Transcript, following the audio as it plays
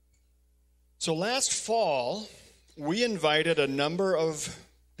So last fall, we invited a number of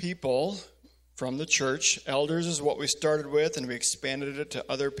people from the church. Elders is what we started with, and we expanded it to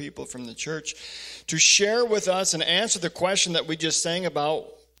other people from the church to share with us and answer the question that we just sang about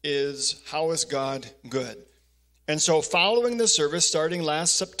is, how is God good? And so following the service, starting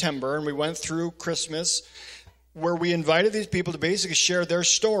last September, and we went through Christmas, where we invited these people to basically share their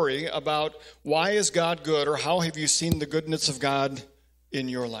story about why is God good, or how have you seen the goodness of God in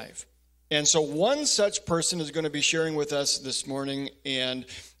your life. And so one such person is going to be sharing with us this morning, and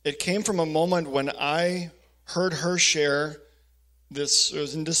it came from a moment when I heard her share. This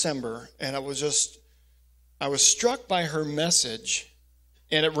was in December, and I was struck by her message,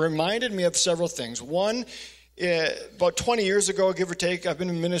 and it reminded me of several things. One, about 20 years ago, give or take, I've been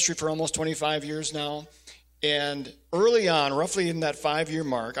in ministry for almost 25 years now. And early on, roughly in that 5-year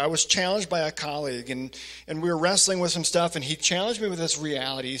mark, I was challenged by a colleague, and we were wrestling with some stuff, and he challenged me with this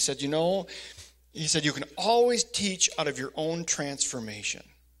reality. He said, you can always teach out of your own transformation.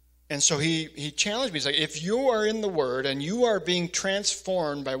 And so he challenged me. He's like, if you are in the Word and you are being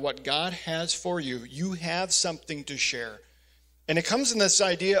transformed by what God has for you, you have something to share. And it comes in this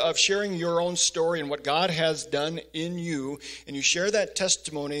idea of sharing your own story and what God has done in you, and you share that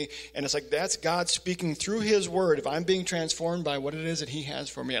testimony, and it's like that's God speaking through His Word if I'm being transformed by what it is that He has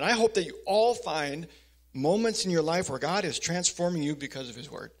for me. And I hope that you all find moments in your life where God is transforming you because of His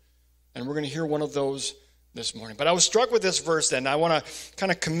Word. And we're going to hear one of those this morning. But I was struck with this verse then. I want to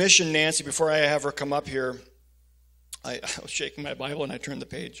kind of commission Nancy before I have her come up here. I was shaking my Bible and I turned the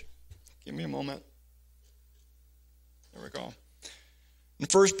page. Give me a moment. There we go. In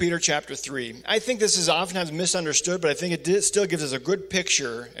 1 Peter chapter 3, I think this is oftentimes misunderstood, but I think it still gives us a good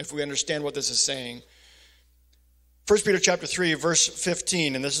picture if we understand what this is saying. 1 Peter chapter 3, verse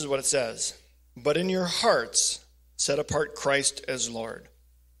 15, and this is what it says. But in your hearts set apart Christ as Lord,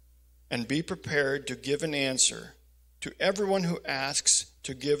 and be prepared to give an answer to everyone who asks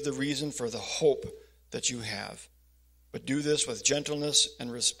to give the reason for the hope that you have. But do this with gentleness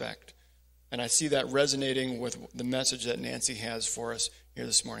and respect. And I see that resonating with the message that Nancy has for us here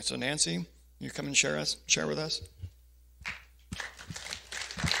this morning. So Nancy, you come and share with us.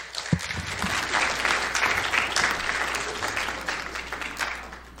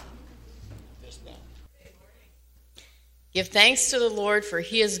 Give thanks to the Lord, for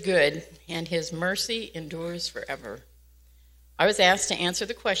He is good, and His mercy endures forever. I was asked to answer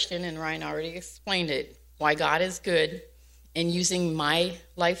the question, and Ryan already explained it, why God is good, and using my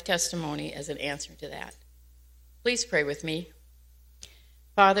life testimony as an answer to that. Please pray with me.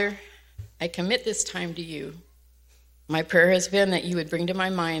 Father, I commit this time to you. My prayer has been that you would bring to my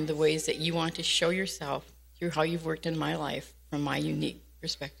mind the ways that you want to show yourself through how you've worked in my life from my unique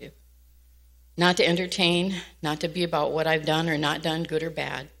perspective. Not to entertain, not to be about what I've done or not done, good or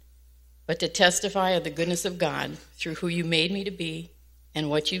bad, but to testify of the goodness of God through who you made me to be and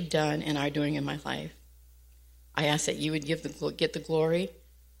what you've done and are doing in my life. I ask that you would get the glory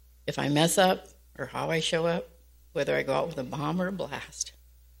if I mess up or how I show up, whether I go out with a bomb or a blast.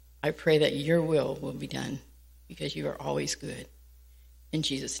 I pray that your will be done because you are always good. In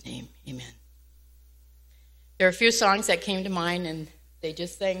Jesus' name, amen. There are a few songs that came to mind, and they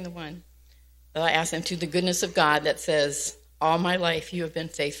just sang the one that I asked them to, the goodness of God that says, all my life you have been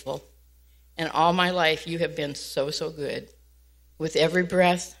faithful, and all my life you have been so, so good. With every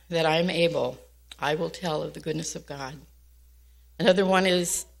breath that I am able, I will tell of the goodness of God. Another one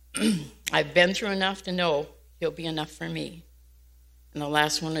is, I've been through enough to know He'll be enough for me. And the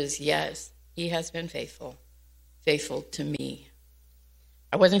last one is, yes, He has been faithful to me.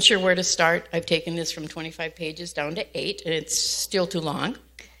 I wasn't sure where to start. I've taken this from 25 pages down to 8, and it's still too long.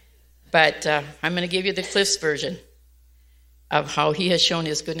 But I'm going to give you the Cliff's version of how He has shown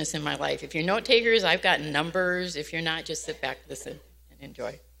His goodness in my life. If you're note takers, I've got numbers. If you're not, just sit back, listen, and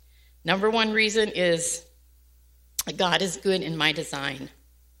enjoy. Number one reason is God is good in my design.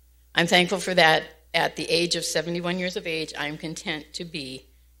 I'm thankful for that. At the age of 71 years of age, I am content to be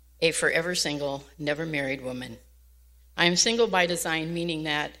a forever single, never married woman. I am single by design, meaning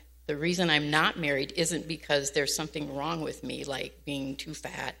that the reason I'm not married isn't because there's something wrong with me, like being too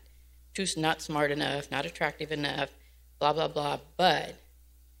fat, not smart enough, not attractive enough, blah, blah, blah. But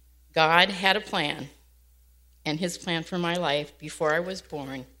God had a plan, and His plan for my life before I was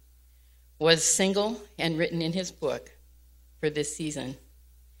born was single and written in His book for this season.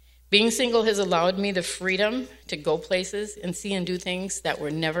 Being single has allowed me the freedom to go places and see and do things that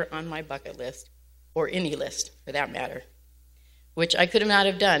were never on my bucket list, or any list for that matter, which I could not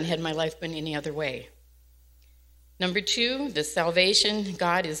have done had my life been any other way. Number 2, the salvation.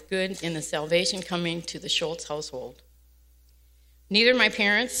 God is good in the salvation coming to the Schultz household. Neither my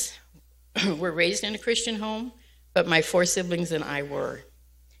parents were raised in a Christian home, but my 4 siblings and I were.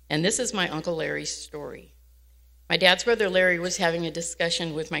 And this is my Uncle Larry's story. My dad's brother Larry was having a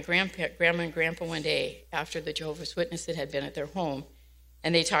discussion with my grandma and grandpa one day after the Jehovah's Witnesses had been at their home,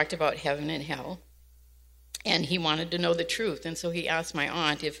 and they talked about heaven and hell. And he wanted to know the truth, and so he asked my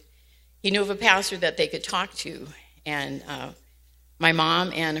aunt if he knew of a pastor that they could talk to. And my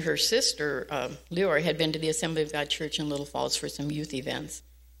mom and her sister, Leora, had been to the Assembly of God Church in Little Falls for some youth events.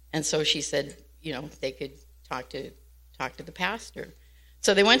 And so she said, they could talk to the pastor.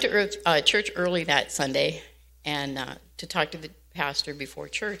 So they went to church early that Sunday and to talk to the pastor before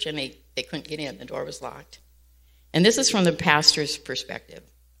church, and they couldn't get in. The door was locked. And this is from the pastor's perspective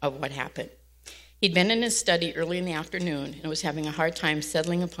of what happened. He'd been in his study early in the afternoon and was having a hard time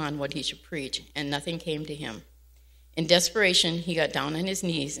settling upon what he should preach, and nothing came to him. In desperation, he got down on his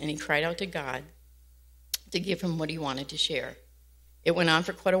knees and he cried out to God to give him what he wanted to share. It went on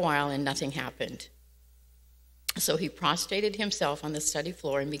for quite a while and nothing happened. So he prostrated himself on the study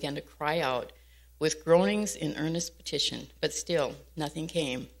floor and began to cry out with groanings in earnest petition, but still nothing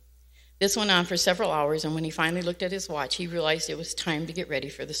came. This went on for several hours, and when he finally looked at his watch, he realized it was time to get ready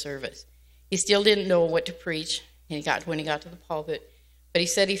for the service. He still didn't know what to preach when he got to the pulpit, but he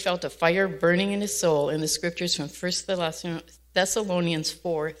said he felt a fire burning in his soul, and the scriptures from 1 Thessalonians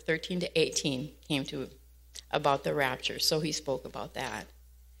 4:13-18 came to him about the rapture, so he spoke about that.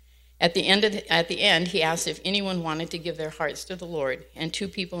 At the end, he asked if anyone wanted to give their hearts to the Lord, and 2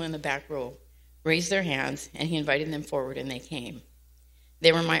 people in the back row raised their hands, and he invited them forward, and they came.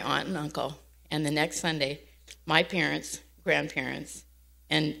 They were my aunt and uncle, and the next Sunday, my parents, grandparents,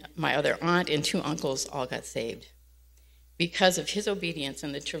 and my other aunt and 2 uncles all got saved. Because of his obedience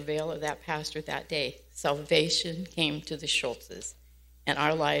and the travail of that pastor that day, salvation came to the Schultzes, and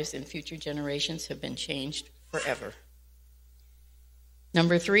our lives and future generations have been changed forever.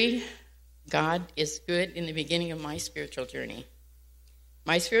 Number 3, God is good in the beginning of my spiritual journey.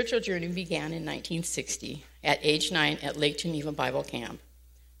 My spiritual journey began in 1960 at age 9 at Lake Geneva Bible Camp.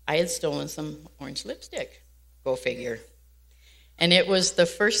 I had stolen some orange lipstick. Go figure. And it was the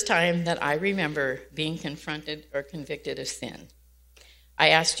first time that I remember being confronted or convicted of sin. I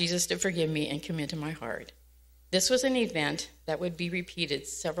asked Jesus to forgive me and come into my heart. This was an event that would be repeated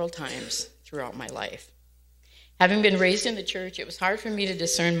several times throughout my life. Having been raised in the church, it was hard for me to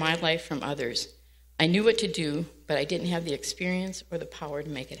discern my life from others. I knew what to do, but I didn't have the experience or the power to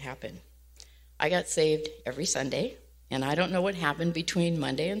make it happen. I got saved every Sunday, and I don't know what happened between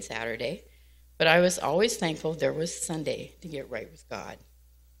Monday and Saturday, but I was always thankful there was Sunday to get right with God.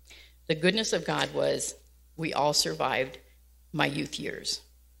 The goodness of God was we all survived my youth years.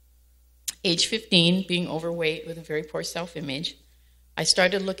 Age 15, being overweight with a very poor self-image, I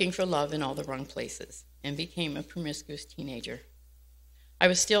started looking for love in all the wrong places and became a promiscuous teenager. I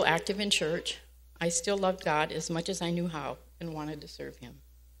was still active in church. I still loved God as much as I knew how and wanted to serve him.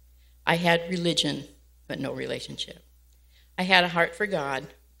 I had religion, but no relationship. I had a heart for God,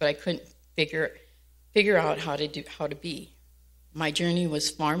 but I couldn't figure out how to be. My journey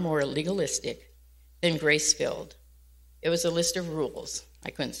was far more legalistic than grace-filled. It was a list of rules. I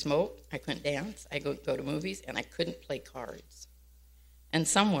couldn't smoke, I couldn't dance, I couldn't go to movies, and I couldn't play cards. And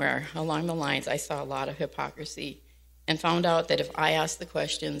somewhere along the lines, I saw a lot of hypocrisy and found out that if I asked the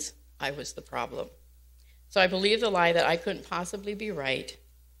questions, I was the problem. So I believed the lie that I couldn't possibly be right,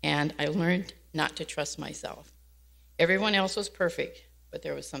 and I learned not to trust myself. Everyone else was perfect, but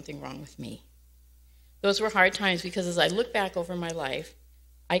there was something wrong with me. Those were hard times because as I look back over my life,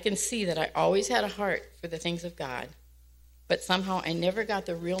 I can see that I always had a heart for the things of God, but somehow I never got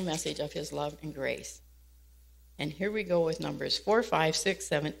the real message of his love and grace. And here we go with numbers 4, 5, 6,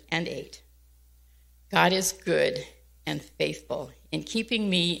 7, and 8. God is good and faithful in keeping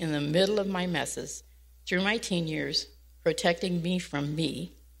me in the middle of my messes through my teen years, protecting me from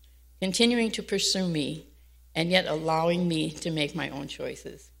me, continuing to pursue me, and yet allowing me to make my own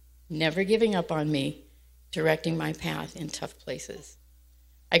choices, never giving up on me, directing my path in tough places.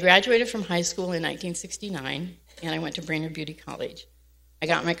 I graduated from high school in 1969, and I went to Brainerd Beauty College. I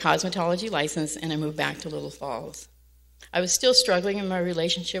got my cosmetology license, and I moved back to Little Falls. I was still struggling in my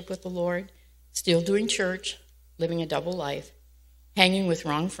relationship with the Lord, still doing church, living a double life, hanging with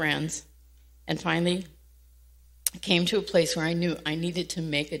wrong friends, and finally came to a place where I knew I needed to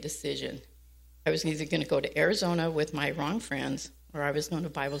make a decision. I was either going to go to Arizona with my wrong friends, or I was going to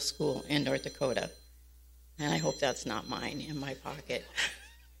Bible school in North Dakota. And I hope that's not mine in my pocket.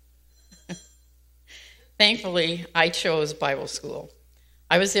 Thankfully, I chose Bible school.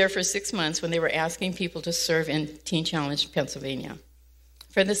 I was there for 6 months when they were asking people to serve in Teen Challenge, Pennsylvania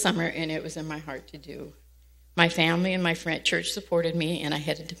for the summer, and it was in my heart to do. My family and my church supported me, and I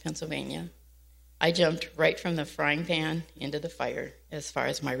headed to Pennsylvania. I jumped right from the frying pan into the fire as far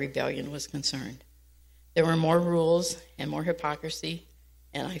as my rebellion was concerned. There were more rules and more hypocrisy,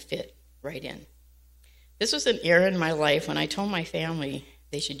 and I fit right in. This was an era in my life when I told my family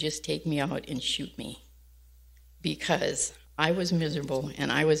they should just take me out and shoot me because I was miserable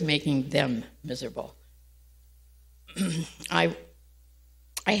and I was making them miserable. I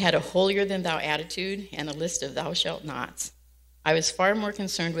had a holier-than-thou attitude and a list of thou shalt nots. I was far more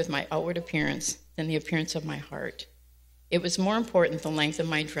concerned with my outward appearance than the appearance of my heart. It was more important the length of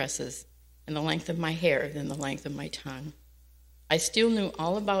my dresses and the length of my hair than the length of my tongue. I still knew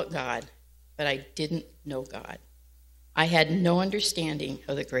all about God, but I didn't know God. I had no understanding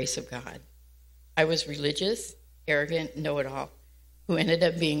of the grace of God. I was religious, arrogant, know-it-all, who ended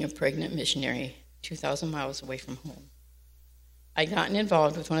up being a pregnant missionary 2,000 miles away from home. I'd gotten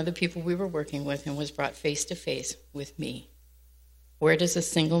involved with one of the people we were working with and was brought face to face with me. Where does a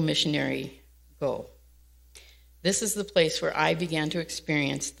single missionary go? This is the place where I began to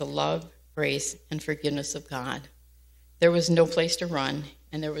experience the love, grace, and forgiveness of God. There was no place to run,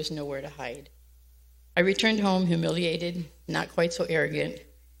 and there was nowhere to hide. I returned home humiliated, not quite so arrogant,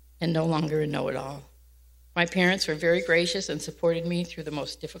 and no longer a know-it-all. My parents were very gracious and supported me through the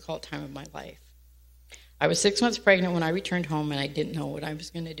most difficult time of my life. I was 6 months pregnant when I returned home, and I didn't know what I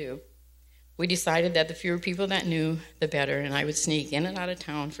was going to do. We decided that the fewer people that knew, the better, and I would sneak in and out of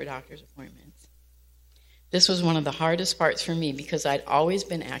town for doctor's appointments. This was one of the hardest parts for me because I'd always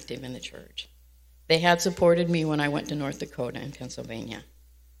been active in the church. They had supported me when I went to North Dakota and Pennsylvania.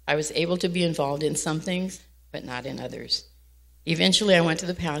 I was able to be involved in some things, but not in others. Eventually, I went to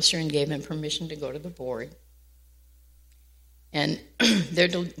the pastor and gave him permission to go to the board. And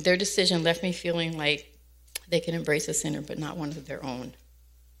their decision left me feeling like they could embrace a sinner, but not one of their own.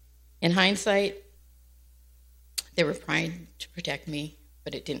 In hindsight, they were trying to protect me,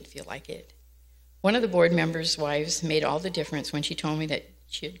 but it didn't feel like it. One of the board members' wives made all the difference when she told me that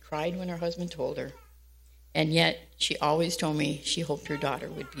she had cried when her husband told her, and yet she always told me she hoped her daughter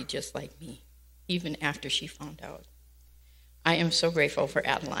would be just like me, even after she found out. I am so grateful for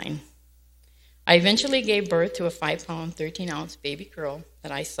Adeline. I eventually gave birth to a 5-pound, 13-ounce baby girl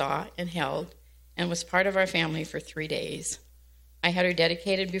that I saw and held and was part of our family for 3 days. I had her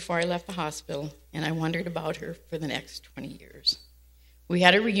dedicated before I left the hospital, and I wondered about her for the next 20 years. We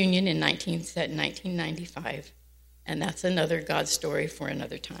had a reunion in 1995, and that's another God story for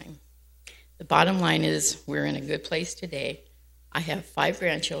another time. The bottom line is we're in a good place today. I have 5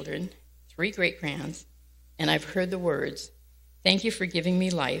 grandchildren, 3 great-grands, and I've heard the words, "Thank you for giving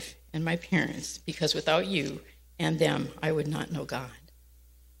me life and my parents, because without you and them, I would not know God."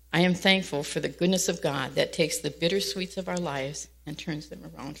 I am thankful for the goodness of God that takes the bittersweets of our lives and turns them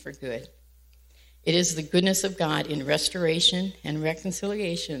around for good. It is the goodness of God in restoration and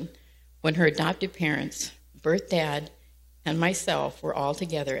reconciliation when her adopted parents, birth dad, and myself were all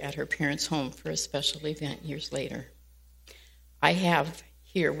together at her parents' home for a special event years later. I have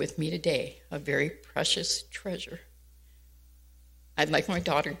here with me today a very precious treasure. I'd like my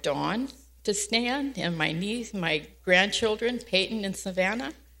daughter Dawn to stand, and my niece, my grandchildren, Peyton and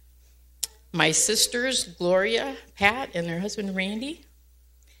Savannah, my sisters, Gloria, Pat, and their husband, Randy.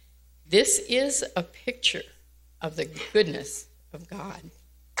 This is a picture of the goodness of God.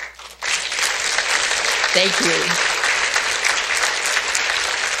 Thank you.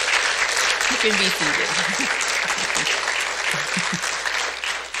 You can be seated.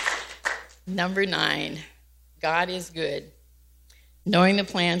 Number 9, God is good, knowing the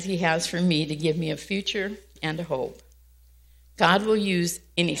plans he has for me to give me a future and a hope. God will use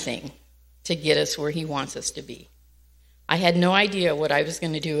anything to get us where he wants us to be. I had no idea what I was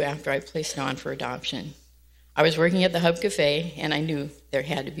going to do after I placed Dawn for adoption. I was working at the Hub Cafe, and I knew there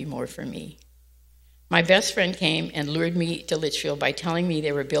had to be more for me. My best friend came and lured me to Litchfield by telling me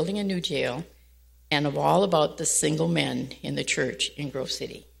they were building a new jail and all about the single men in the church in Grove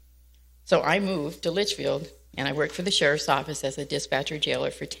City. So I moved to Litchfield, and I worked for the sheriff's office as a dispatcher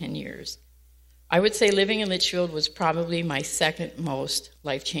jailer for 10 years. I would say living in Litchfield was probably my second most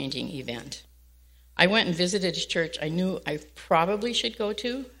life-changing event. I went and visited a church I knew I probably should go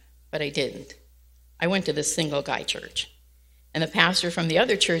to, but I didn't. I went to the single-guy church, and the pastor from the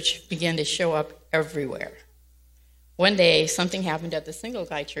other church began to show up everywhere. One day, something happened at the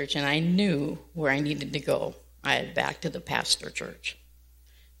single-guy church, and I knew where I needed to go. I had back to the pastor church.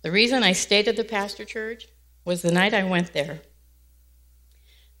 The reason I stayed at the pastor church was the night I went there,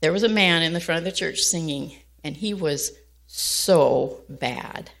 there was a man in the front of the church singing, and he was so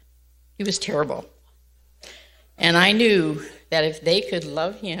bad. He was terrible. And I knew that if they could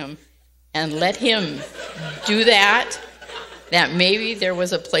love him, and let him do that maybe there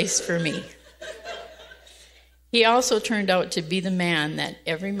was a place for me. He also turned out to be the man that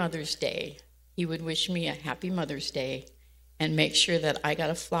every Mother's Day, he would wish me a happy Mother's Day and make sure that I got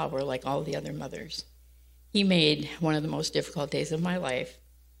a flower like all the other mothers. He made one of the most difficult days of my life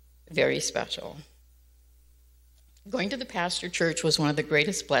very special. Going to the pastor church was one of the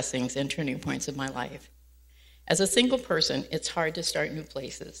greatest blessings and turning points of my life. As a single person, it's hard to start new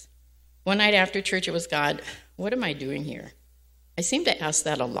places. One night after church, it was, God, what am I doing here? I seem to ask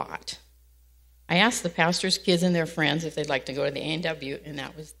that a lot. I asked the pastor's kids and their friends if they'd like to go to the A&W, and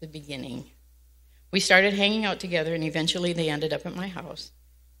that was the beginning. We started hanging out together, and eventually they ended up at my house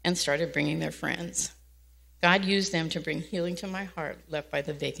and started bringing their friends. God used them to bring healing to my heart, left by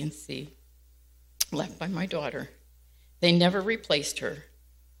the vacancy, left by my daughter. They never replaced her,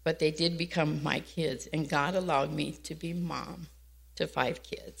 but they did become my kids, and God allowed me to be mom to 5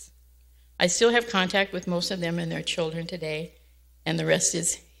 kids. I still have contact with most of them and their children today, and the rest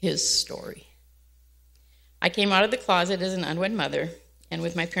is his story. I came out of the closet as an unwed mother, and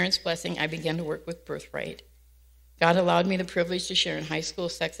with my parents' blessing, I began to work with Birthright. God allowed me the privilege to share in high school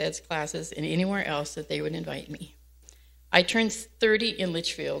sex ed classes and anywhere else that they would invite me. I turned 30 in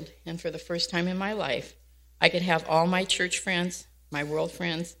Litchfield, and for the first time in my life, I could have all my church friends, my world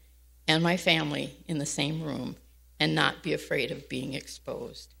friends, and my family in the same room and not be afraid of being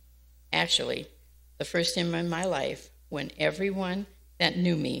exposed. Actually, the first time in my life when everyone that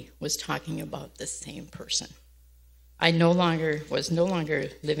knew me was talking about the same person. I was no longer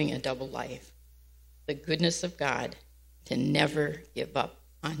living a double life. The goodness of God to never give up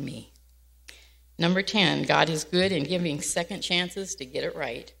on me. Number 10, God is good in giving second chances to get it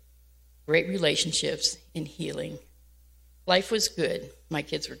right. Great relationships and healing. Life was good. My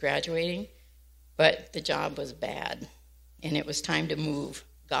kids were graduating, but the job was bad, and it was time to move,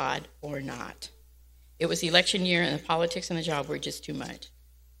 God or not. It was election year, and the politics and the job were just too much.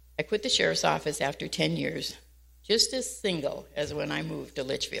 I quit the sheriff's office after 10 years, just as single as when I moved to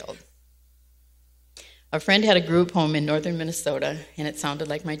Litchfield. A friend had a group home in northern Minnesota, and it sounded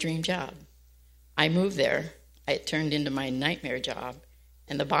like my dream job. I moved there. It turned into my nightmare job.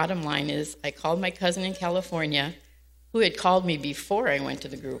 And the bottom line is I called my cousin in California, who had called me before I went to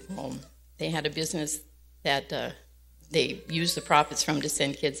the group home. They had a business that they used the profits from to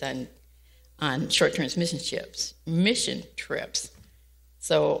send kids on short-term mission trips.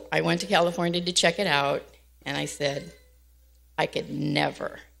 So I went to California to check it out, and I said, I could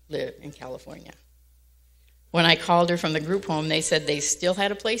never live in California. When I called her from the group home, they said they still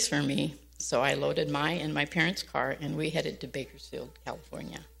had a place for me. So I loaded my and my parents' car, and we headed to Bakersfield,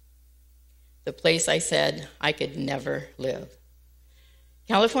 California. The place I said I could never live.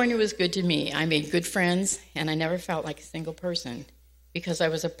 California was good to me. I made good friends, and I never felt like a single person because I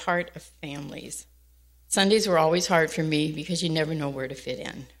was a part of families. Sundays were always hard for me because you never know where to fit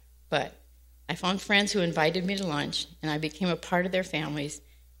in. But I found friends who invited me to lunch, and I became a part of their families,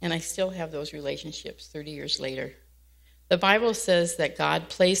 and I still have those relationships 30 years later. The Bible says that God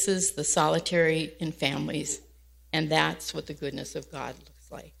places the solitary in families, and that's what the goodness of God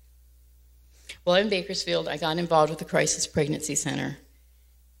looks like. Well, in Bakersfield, I got involved with the Crisis Pregnancy Center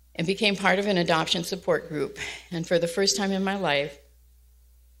and became part of an adoption support group. And for the first time in my life,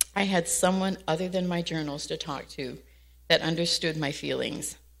 I had someone other than my journals to talk to that understood my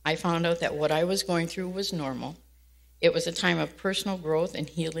feelings. I found out that what I was going through was normal. It was a time of personal growth and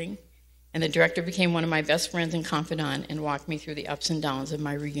healing, and the director became one of my best friends and confidant and walked me through the ups and downs of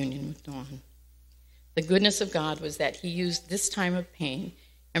my reunion with Dawn. The goodness of God was that he used this time of pain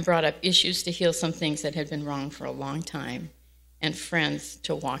and brought up issues to heal some things that had been wrong for a long time, and friends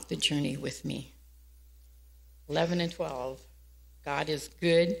to walk the journey with me. 11 and 12, God is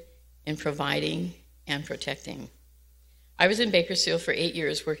good in providing and protecting. I was in Bakersfield for 8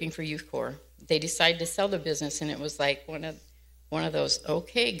 years working for Youth Corps. They decided to sell the business, and it was like one of those,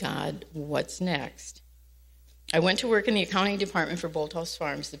 okay, God, what's next? I went to work in the accounting department for Bolthouse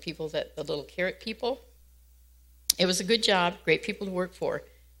Farms, the little carrot people. It was a good job, great people to work for,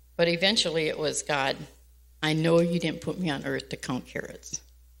 but eventually it was, God, I know you didn't put me on earth to count carrots.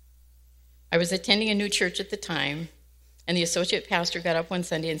 I was attending a new church at the time, and the associate pastor got up one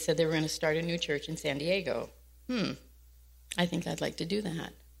Sunday and said they were going to start a new church in San Diego. I think I'd like to do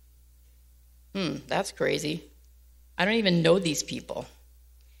that. That's crazy. I don't even know these people.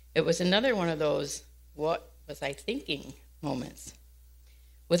 It was another one of those, what was I thinking moments.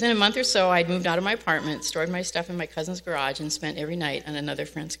 Within a month or so, I'd moved out of my apartment, stored my stuff in my cousin's garage, and spent every night on another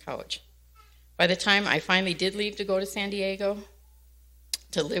friend's couch. By the time I finally did leave to go to San Diego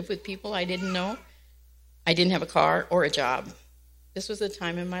to live with people I didn't know, I didn't have a car or a job. This was a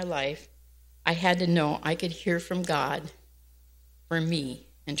time in my life I had to know I could hear from God for me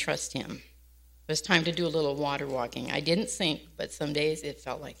and trust him. It was time to do a little water walking. I didn't sink, but some days it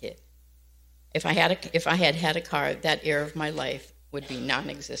felt like it. If I had had a car, that era of my life would be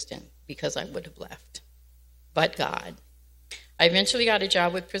non-existent because I would have left. But God. I eventually got a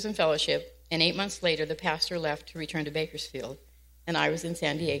job with Prison Fellowship, and 8 months later, the pastor left to return to Bakersfield, and I was in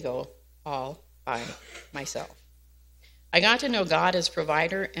San Diego all by myself. I got to know God as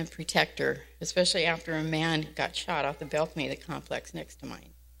provider and protector, especially after a man got shot off the balcony of the complex next to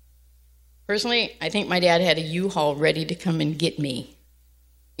mine. Personally, I think my dad had a U-Haul ready to come and get me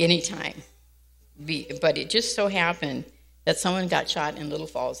anytime. But it just so happened that someone got shot in Little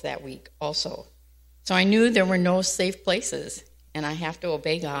Falls that week also. So I knew there were no safe places, and I have to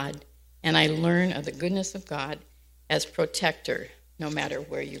obey God, and I learn of the goodness of God as protector no matter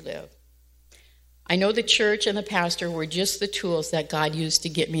where you live. I know the church and the pastor were just the tools that God used to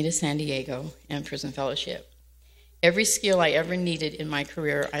get me to San Diego and Prison Fellowship. Every skill I ever needed in my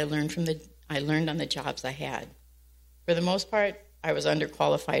career, I learned on the jobs I had. For the most part, I was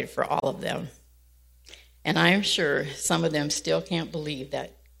underqualified for all of them. And I am sure some of them still can't believe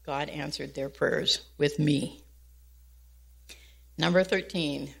that God answered their prayers with me. Number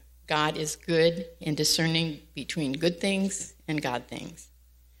 13, God is good in discerning between good things and God things.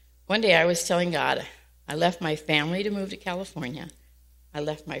 One day I was telling God, I left my family to move to California. I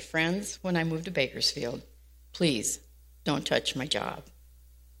left my friends when I moved to Bakersfield. Please, don't touch my job.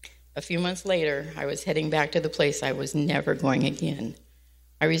 A few months later, I was heading back to the place I was never going again.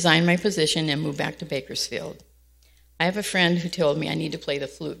 I resigned my position and moved back to Bakersfield. I have a friend who told me I need to play the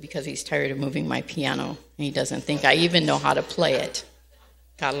flute because he's tired of moving my piano, and he doesn't think I even know how to play it.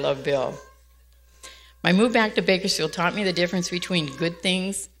 Gotta love Bill. My move back to Bakersfield taught me the difference between good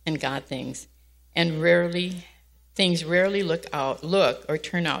things and God things, and things rarely look or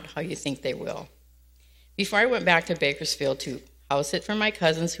turn out how you think they will. Before I went back to Bakersfield to house sit for my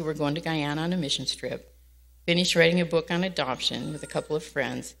cousins who were going to Guyana on a mission trip, finished writing a book on adoption with a couple of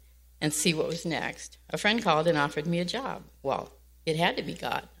friends, and see what was next, a friend called and offered me a job. Well, it had to be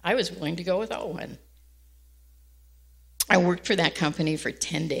God. I was willing to go without one. I worked for that company for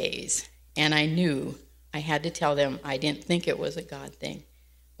 10 days, and I knew I had to tell them I didn't think it was a God thing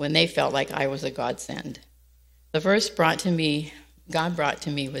when they felt like I was a godsend. The verse God brought to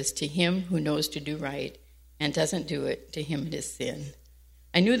me was, to him who knows to do right and doesn't do it, to him it is sin.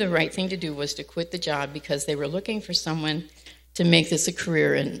 I knew the right thing to do was to quit the job because they were looking for someone to make this a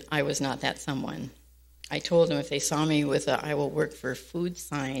career, and I was not that someone. I told them if they saw me with a "I will work for food"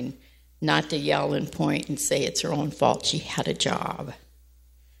 sign, not to yell and point and say it's her own fault she had a job.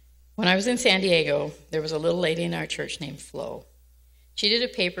 When I was in San Diego, there was a little lady in our church named Flo. She did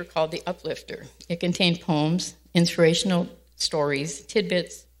a paper called The Uplifter. It contained poems, inspirational stories,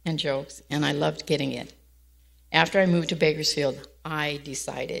 tidbits, and jokes, and I loved getting it. After I moved to Bakersfield, I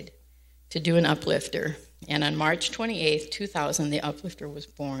decided to do an uplifter, and on March 28, 2000, the uplifter was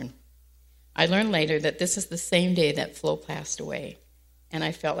born. I learned later that this is the same day that Flo passed away, and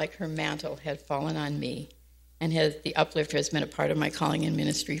I felt like her mantle had fallen on me, and the uplifter has been a part of my calling and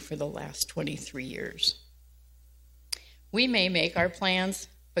ministry for the last 23 years. We may make our plans,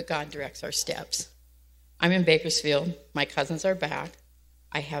 but God directs our steps. I'm in Bakersfield. My cousins are back.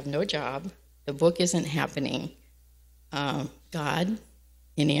 I have no job. The book isn't happening. God,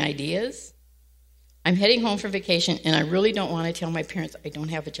 any ideas? I'm heading home for vacation, and I really don't want to tell my parents I don't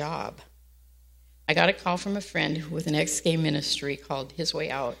have a job. I got a call from a friend with an ex-gay ministry called His Way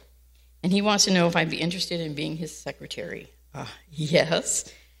Out, and he wants to know if I'd be interested in being his secretary.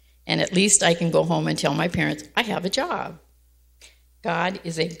 Yes, and at least I can go home and tell my parents I have a job. God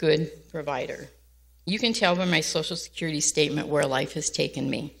is a good provider. You can tell by my Social Security statement where life has taken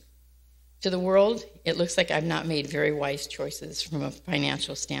me. To the world, it looks like I've not made very wise choices from a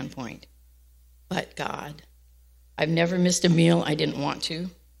financial standpoint. But God, I've never missed a meal I didn't want to,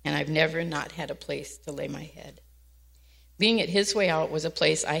 and I've never not had a place to lay my head. Being at His Way Out was a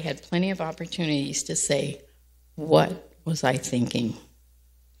place I had plenty of opportunities to say, what was I thinking?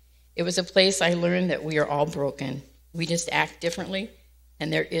 It was a place I learned that we are all broken. We just act differently,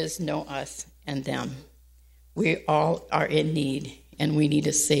 and there is no us and them. We all are in need, and we need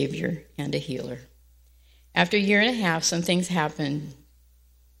a Savior and a healer. After a year and a half, some things happened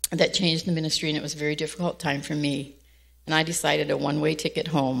that changed the ministry, and it was a very difficult time for me. And I decided a one-way ticket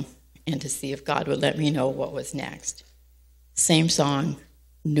home and to see if God would let me know what was next. Same song,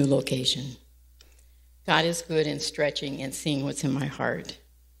 new location. God is good in stretching and seeing what's in my heart.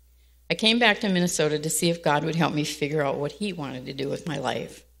 I came back to Minnesota to see if God would help me figure out what He wanted to do with my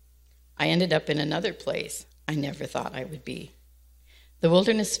life. I ended up in another place I never thought I would be. The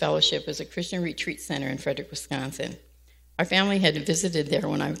Wilderness Fellowship is a Christian retreat center in Frederick, Wisconsin. Our family had visited there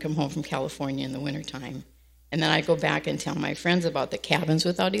when I would come home from California in the wintertime. And then I'd go back and tell my friends about the cabins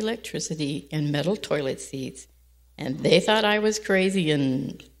without electricity and metal toilet seats. And they thought I was crazy,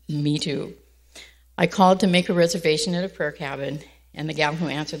 and me too. I called to make a reservation at a prayer cabin, and the gal who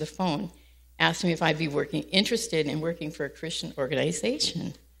answered the phone asked me if I'd be interested in working for a Christian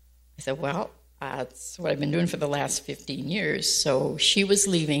organization. I said, well, that's what I've been doing for the last 15 years. So she was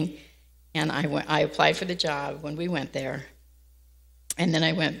leaving, and I applied for the job when we went there. And then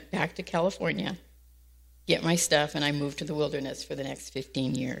I went back to California, get my stuff, and I moved to the wilderness for the next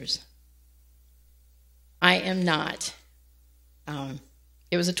 15 years. I am not.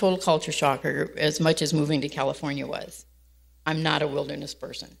 It was a total culture shocker as much as moving to California was. I'm not a wilderness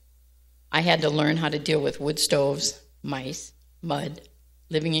person. I had to learn how to deal with wood stoves, mice, mud,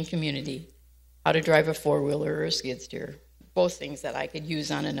 living in community, how to drive a four-wheeler or a skid steer, both things that I could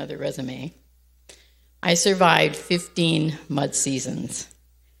use on another resume. I survived 15 mud seasons.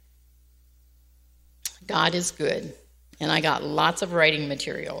 God is good, and I got lots of writing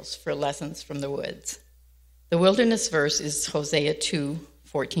materials for lessons from the woods. The wilderness verse is Hosea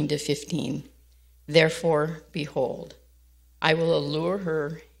 2:14-15. Therefore, behold, I will allure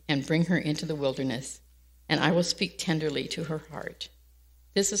her and bring her into the wilderness, and I will speak tenderly to her heart.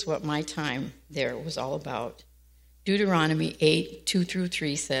 This is what my time there was all about. Deuteronomy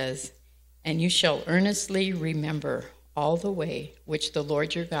 8:2-3 says, and you shall earnestly remember all the way which the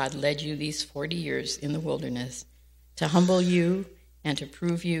Lord your God led you these 40 years in the wilderness, to humble you and to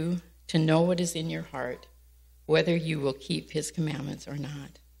prove you, to know what is in your heart, whether you will keep his commandments or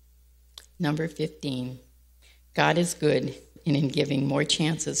not. Number 15, God is good and in giving more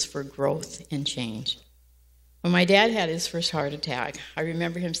chances for growth and change. When my dad had his first heart attack, I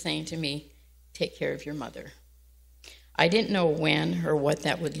remember him saying to me, take care of your mother. I didn't know when or what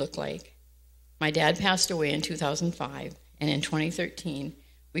that would look like. My dad passed away in 2005, and in 2013,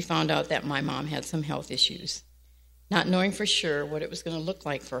 we found out that my mom had some health issues. Not knowing for sure what it was going to look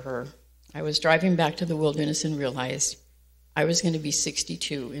like for her, I was driving back to the wilderness and realized I was going to be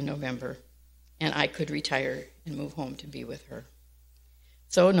 62 in November, and I could retire and move home to be with her.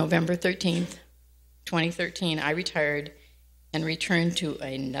 So November 13th, 2013, I retired and returned to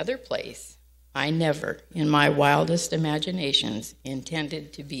another place I never, in my wildest imaginations,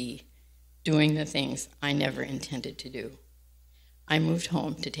 intended to be, doing the things I never intended to do. I moved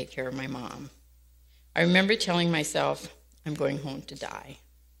home to take care of my mom. I remember telling myself, I'm going home to die.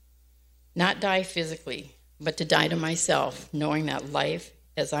 Not die physically, but to die to myself, knowing that life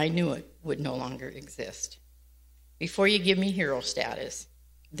as I knew it would no longer exist. Before you give me hero status,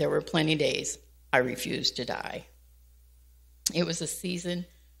 there were plenty days I refused to die. It was a season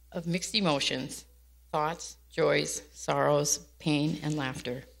of mixed emotions, thoughts, joys, sorrows, pain, and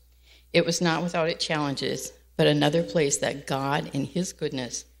laughter. It was not without its challenges, but another place that God, in his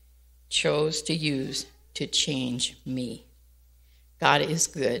goodness, chose to use to change me. God is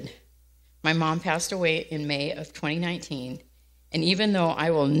good. My mom passed away in May of 2019, and even though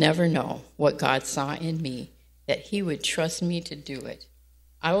I will never know what God saw in me, that he would trust me to do it,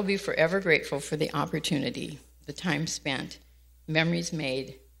 I will be forever grateful for the opportunity, the time spent, memories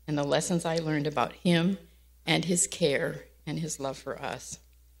made, and the lessons I learned about him and his care and his love for us.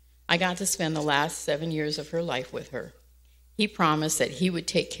 I got to spend the last 7 years of her life with her. He promised that he would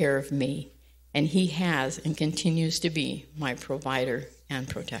take care of me, and he has and continues to be my provider and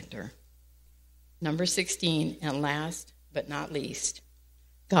protector. Number 16, and last but not least,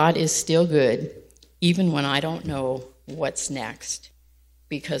 God is still good, even when I don't know what's next,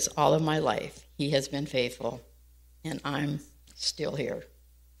 because all of my life he has been faithful, and I'm still here.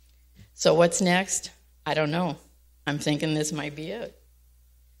 So what's next? I don't know. I'm thinking this might be it.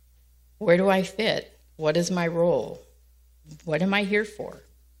 Where do I fit? What is my role? What am I here for?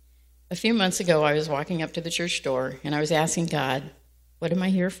 A few months ago, I was walking up to the church door, and I was asking God, what am I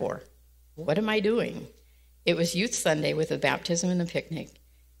here for? What am I doing? It was Youth Sunday with the baptism and the picnic,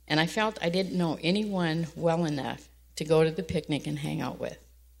 and I felt I didn't know anyone well enough to go to the picnic and hang out with.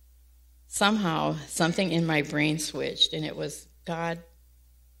 Somehow, something in my brain switched, and it was, God,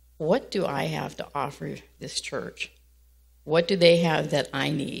 what do I have to offer this church? What do they have that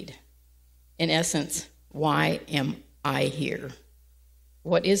I need? In essence, why am I here?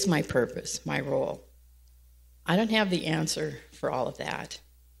 What is my purpose, my role? I don't have the answer for all of that.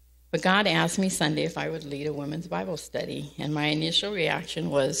 But God asked me Sunday if I would lead a women's Bible study, and my initial reaction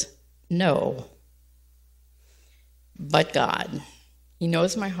was no. But God, he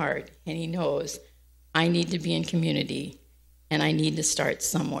knows my heart, and he knows I need to be in community, and I need to start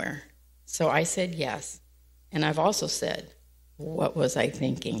somewhere. So I said yes, and I've also said, what was I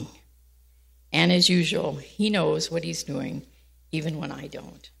thinking? And as usual, he knows what he's doing, even when I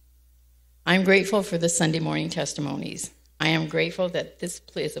don't. I'm grateful for the Sunday morning testimonies. I am grateful that this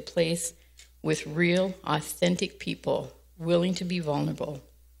is a place with real, authentic people willing to be vulnerable.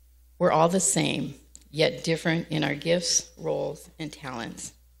 We're all the same, yet different in our gifts, roles, and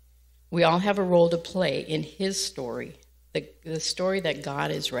talents. We all have a role to play in his story, the story that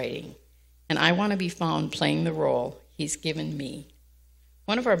God is writing. And I want to be found playing the role he's given me.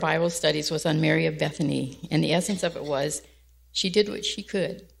 One of our Bible studies was on Mary of Bethany, and the essence of it was she did what she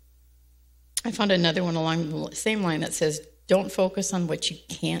could. I found another one along the same line that says, don't focus on what you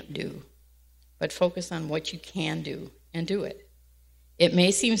can't do, but focus on what you can do and do it. It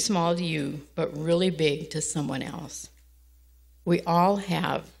may seem small to you, but really big to someone else. We all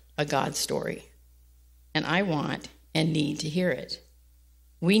have a God story, and I want and need to hear it.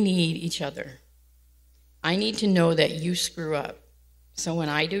 We need each other. I need to know that you screw up, so when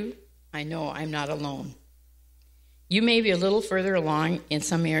I do, I know I'm not alone. You may be a little further along in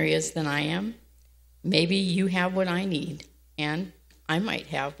some areas than I am. Maybe you have what I need, and I might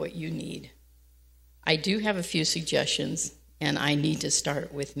have what you need. I do have a few suggestions, and I need to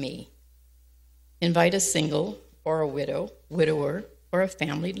start with me. Invite a single or a widower, or a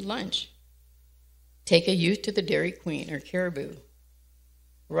family to lunch. Take a youth to the Dairy Queen or Caribou.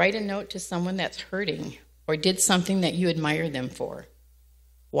 Write a note to someone that's hurting or did something that you admire them for.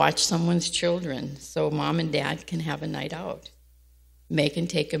 Watch someone's children so mom and dad can have a night out. Make and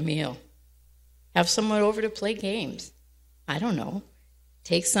take a meal. Have someone over to play games. I don't know.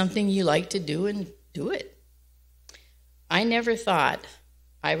 Take something you like to do and do it. I never thought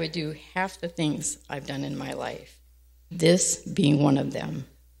I would do half the things I've done in my life, this being one of them.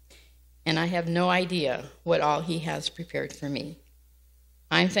 And I have no idea what all he has prepared for me.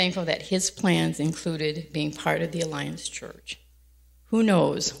 I'm thankful that his plans included being part of the Alliance Church. Who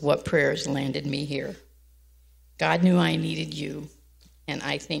knows what prayers landed me here? God knew I needed you, and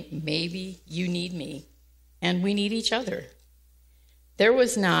I think maybe you need me, and we need each other. There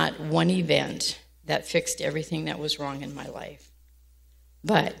was not one event that fixed everything that was wrong in my life,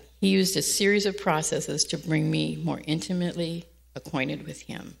 but he used a series of processes to bring me more intimately acquainted with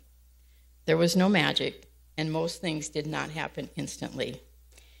him. There was no magic, and most things did not happen instantly.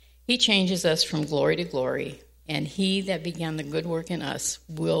 He changes us from glory to glory, and he that began the good work in us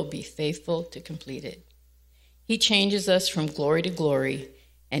will be faithful to complete it. He changes us from glory to glory,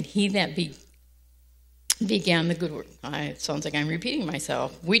 and he that began the good work. It sounds like I'm repeating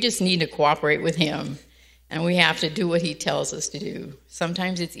myself. We just need to cooperate with him, and we have to do what he tells us to do.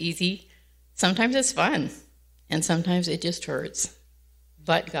 Sometimes it's easy, sometimes it's fun, and sometimes it just hurts.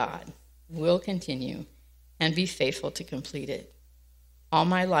 But God will continue and be faithful to complete it. All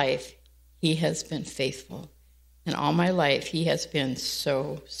my life, he has been faithful. And all my life, he has been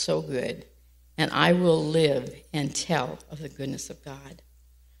so, so good. And I will live and tell of the goodness of God.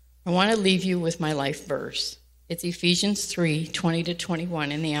 I want to leave you with my life verse. It's Ephesians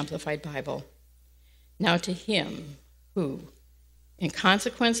 3:20-21 in the Amplified Bible. Now to him who, in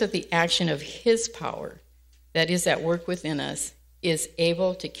consequence of the action of his power that is at work within us, is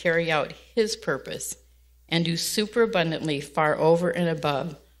able to carry out his purpose and do superabundantly far over and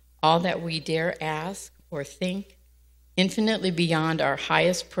above all that we dare ask or think, infinitely beyond our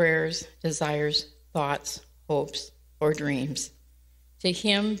highest prayers, desires, thoughts, hopes, or dreams. To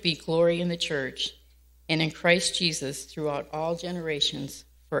him be glory in the church and in Christ Jesus throughout all generations,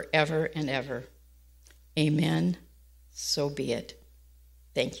 forever and ever. Amen. So be it.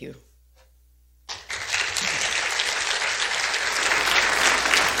 Thank you.